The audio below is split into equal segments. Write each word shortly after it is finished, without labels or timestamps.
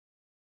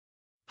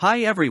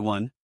Hi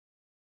everyone.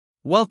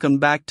 Welcome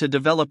back to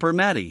Developer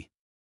Maddy.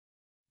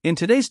 In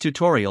today's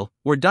tutorial,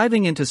 we're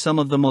diving into some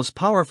of the most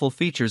powerful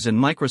features in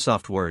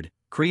Microsoft Word,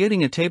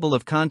 creating a table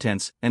of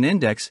contents, an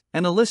index,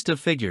 and a list of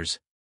figures.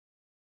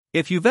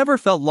 If you've ever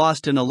felt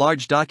lost in a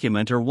large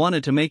document or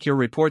wanted to make your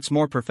reports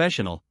more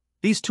professional,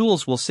 these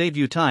tools will save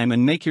you time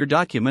and make your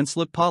documents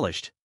look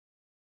polished.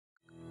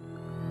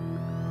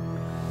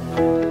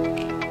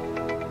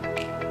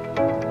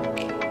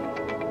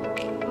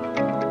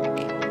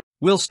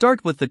 We'll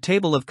start with the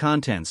table of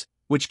contents,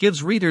 which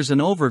gives readers an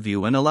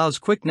overview and allows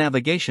quick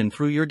navigation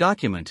through your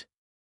document.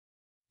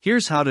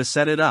 Here's how to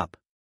set it up.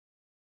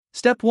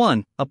 Step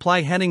 1.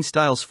 Apply heading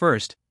styles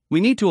first.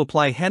 We need to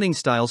apply heading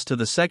styles to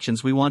the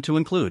sections we want to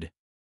include.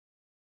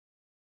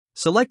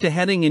 Select a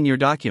heading in your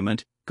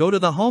document, go to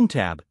the Home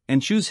tab,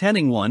 and choose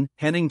Heading 1,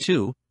 Heading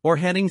 2, or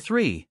Heading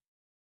 3.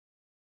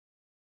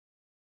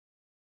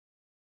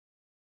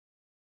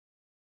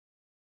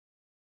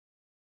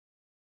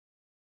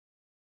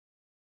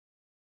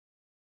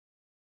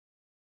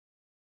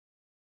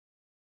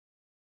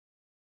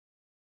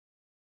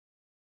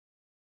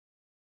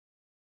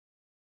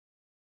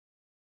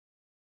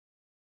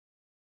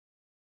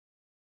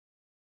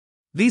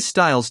 These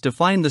styles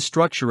define the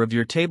structure of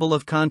your table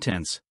of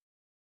contents.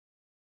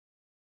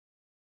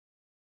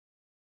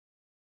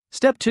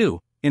 Step 2.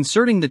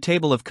 Inserting the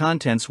table of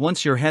contents.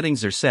 Once your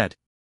headings are set,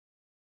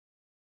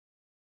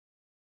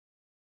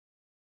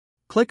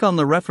 click on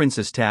the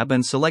References tab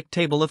and select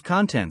Table of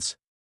Contents.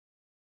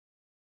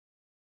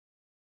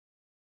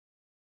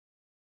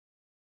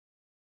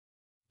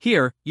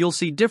 Here, you'll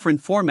see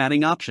different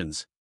formatting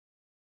options.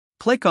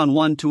 Click on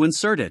one to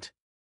insert it.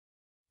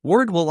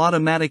 Word will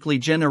automatically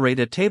generate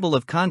a table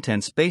of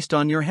contents based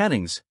on your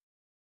headings.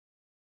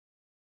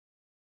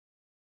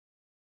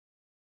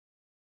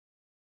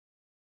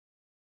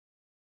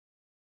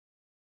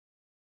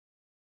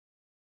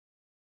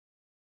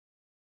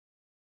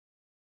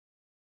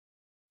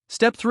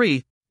 Step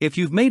 3. If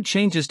you've made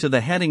changes to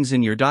the headings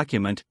in your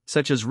document,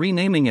 such as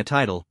renaming a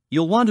title,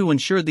 you'll want to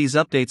ensure these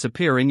updates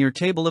appear in your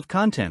table of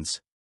contents.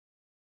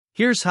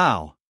 Here's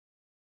how.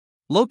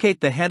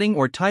 Locate the heading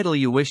or title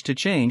you wish to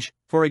change,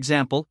 for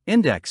example,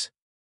 Index.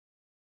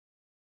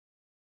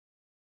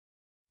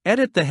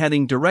 Edit the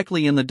heading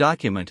directly in the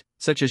document,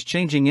 such as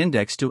changing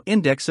Index to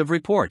Index of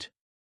Report.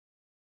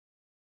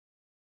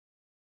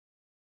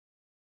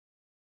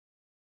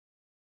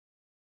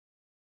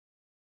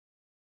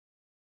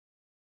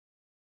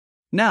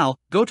 Now,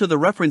 go to the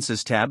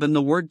References tab in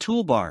the Word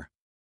toolbar.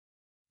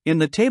 In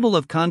the Table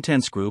of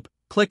Contents group,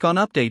 click on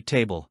Update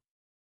Table.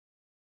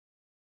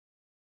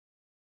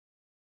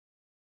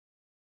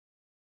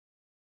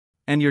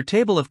 And your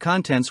table of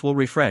contents will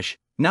refresh,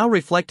 now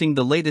reflecting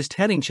the latest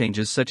heading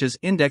changes such as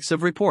Index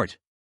of Report.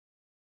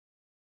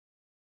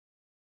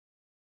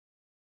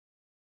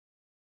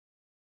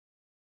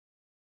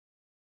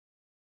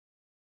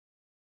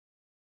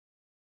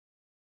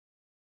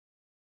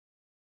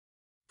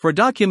 For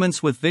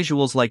documents with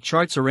visuals like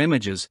charts or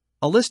images,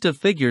 a list of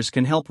figures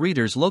can help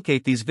readers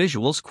locate these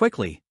visuals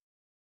quickly.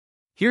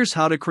 Here's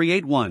how to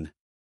create one.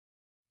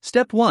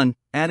 Step 1.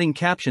 Adding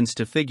captions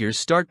to figures.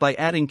 Start by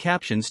adding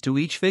captions to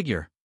each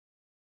figure.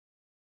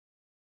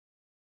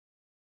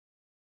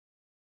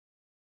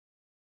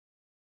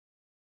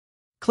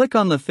 Click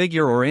on the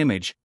figure or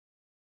image.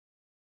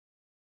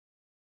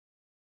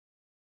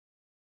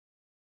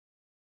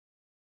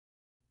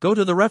 Go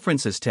to the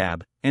References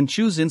tab, and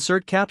choose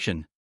Insert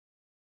Caption.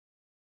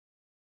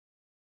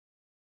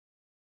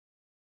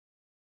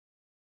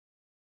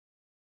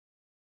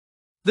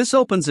 This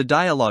opens a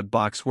dialog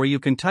box where you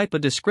can type a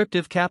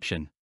descriptive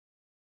caption.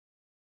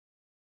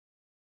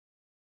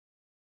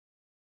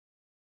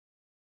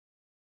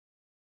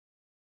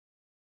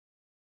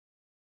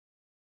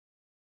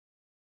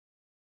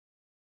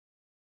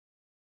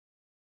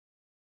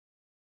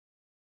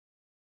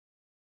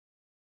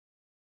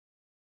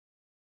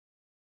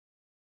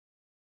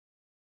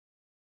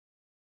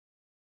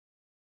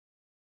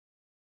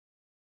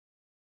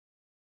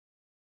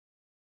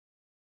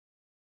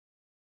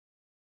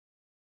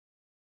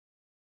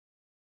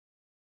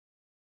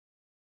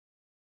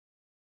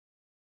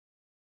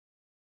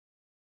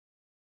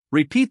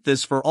 Repeat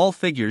this for all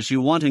figures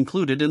you want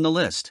included in the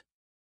list.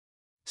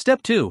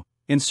 Step 2.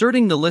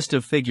 Inserting the list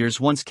of figures.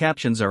 Once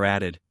captions are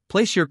added,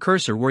 place your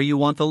cursor where you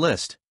want the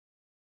list.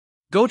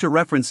 Go to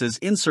References,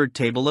 Insert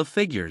Table of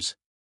Figures.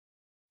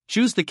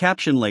 Choose the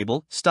caption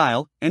label,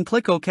 style, and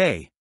click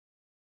OK.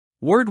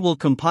 Word will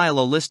compile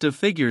a list of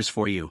figures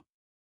for you.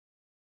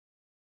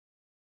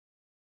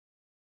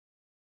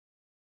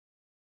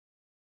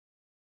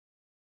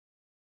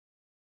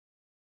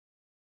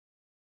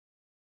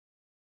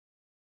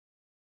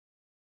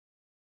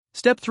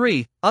 Step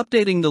 3.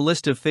 Updating the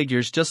list of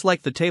figures. Just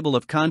like the table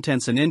of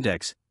contents and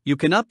index, you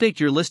can update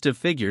your list of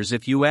figures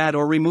if you add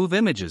or remove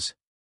images.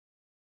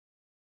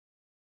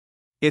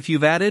 If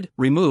you've added,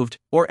 removed,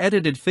 or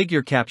edited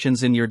figure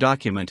captions in your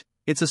document,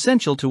 it's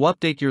essential to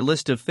update your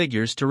list of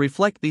figures to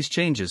reflect these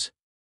changes.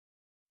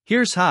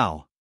 Here's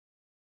how.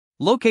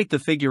 Locate the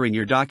figure in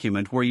your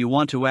document where you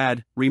want to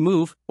add,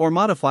 remove, or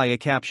modify a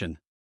caption.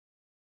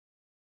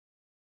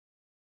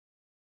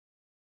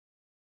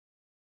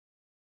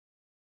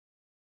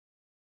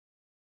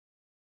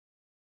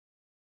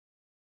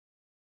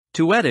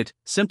 To edit,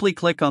 simply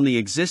click on the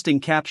existing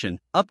caption,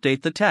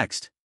 update the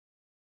text.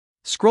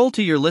 Scroll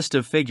to your list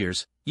of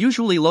figures,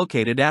 usually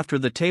located after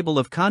the table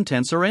of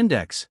contents or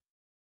index.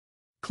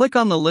 Click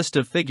on the list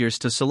of figures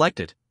to select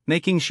it,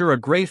 making sure a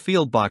gray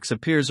field box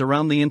appears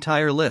around the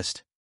entire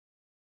list.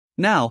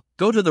 Now,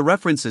 go to the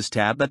References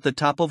tab at the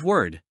top of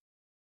Word.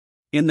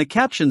 In the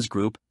Captions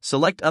group,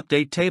 select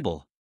Update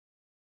Table.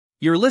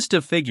 Your list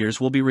of figures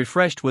will be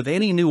refreshed with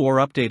any new or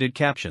updated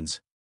captions.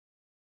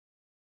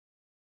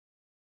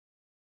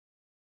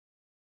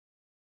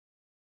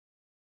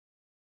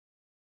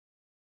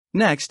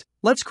 Next,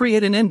 let's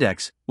create an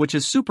index, which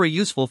is super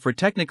useful for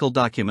technical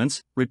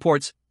documents,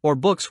 reports, or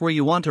books where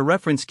you want to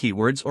reference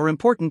keywords or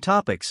important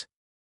topics.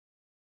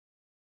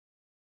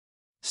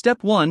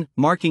 Step 1.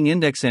 Marking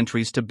index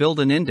entries. To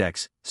build an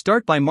index,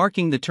 start by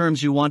marking the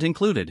terms you want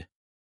included.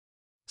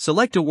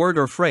 Select a word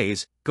or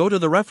phrase, go to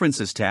the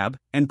References tab,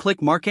 and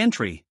click Mark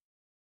Entry.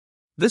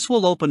 This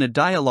will open a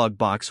dialog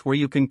box where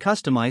you can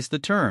customize the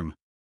term.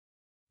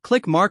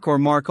 Click Mark or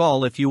Mark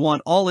All if you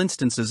want all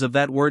instances of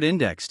that word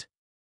indexed.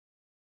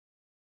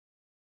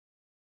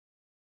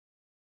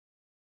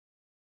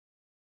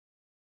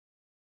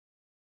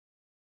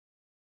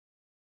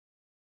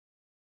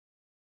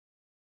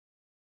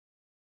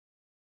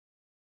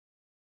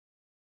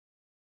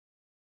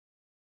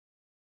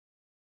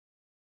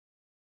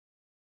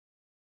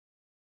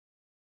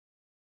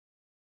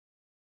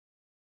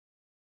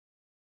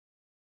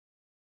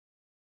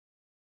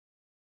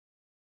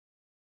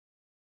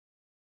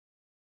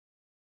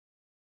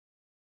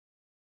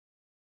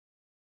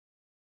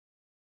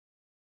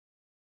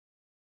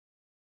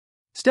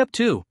 Step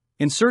 2.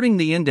 Inserting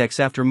the index.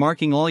 After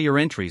marking all your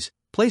entries,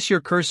 place your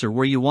cursor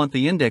where you want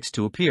the index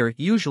to appear,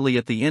 usually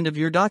at the end of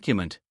your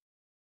document.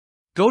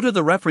 Go to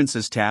the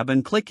References tab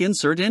and click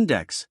Insert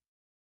Index.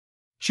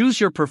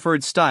 Choose your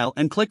preferred style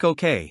and click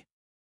OK.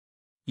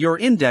 Your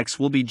index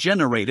will be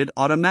generated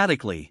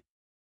automatically.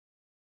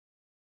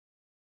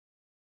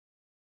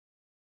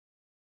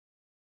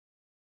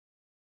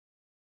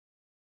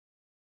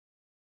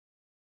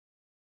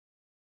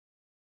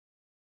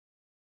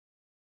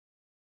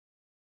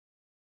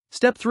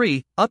 Step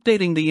 3.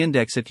 Updating the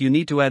index. If you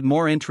need to add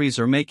more entries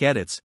or make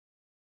edits,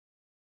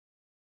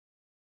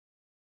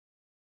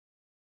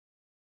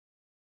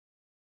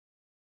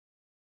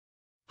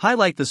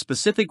 highlight the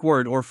specific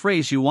word or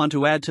phrase you want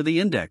to add to the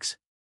index.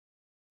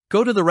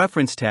 Go to the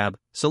Reference tab,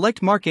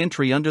 select Mark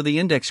Entry under the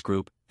Index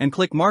group, and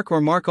click Mark or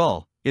Mark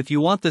All if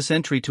you want this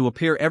entry to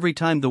appear every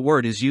time the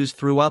word is used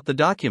throughout the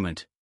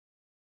document.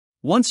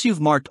 Once you've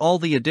marked all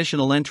the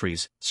additional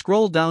entries,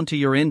 scroll down to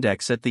your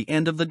index at the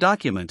end of the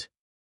document.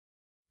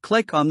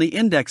 Click on the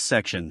Index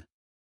section.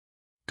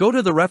 Go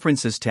to the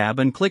References tab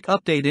and click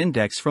Update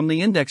Index from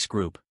the Index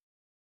group.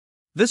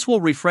 This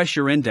will refresh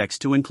your index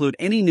to include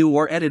any new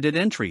or edited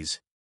entries.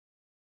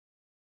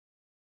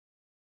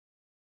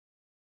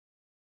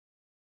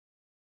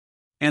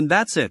 And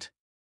that's it.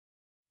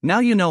 Now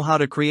you know how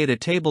to create a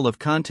table of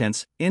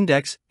contents,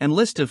 index, and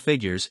list of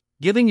figures,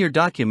 giving your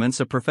documents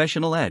a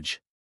professional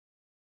edge.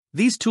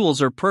 These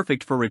tools are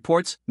perfect for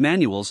reports,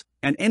 manuals,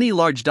 and any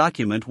large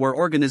document where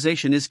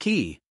organization is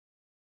key.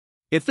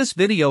 If this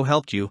video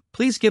helped you,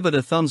 please give it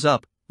a thumbs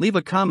up, leave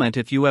a comment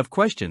if you have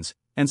questions,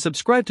 and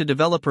subscribe to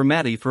Developer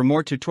Maddy for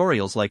more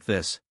tutorials like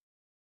this.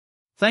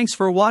 Thanks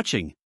for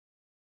watching.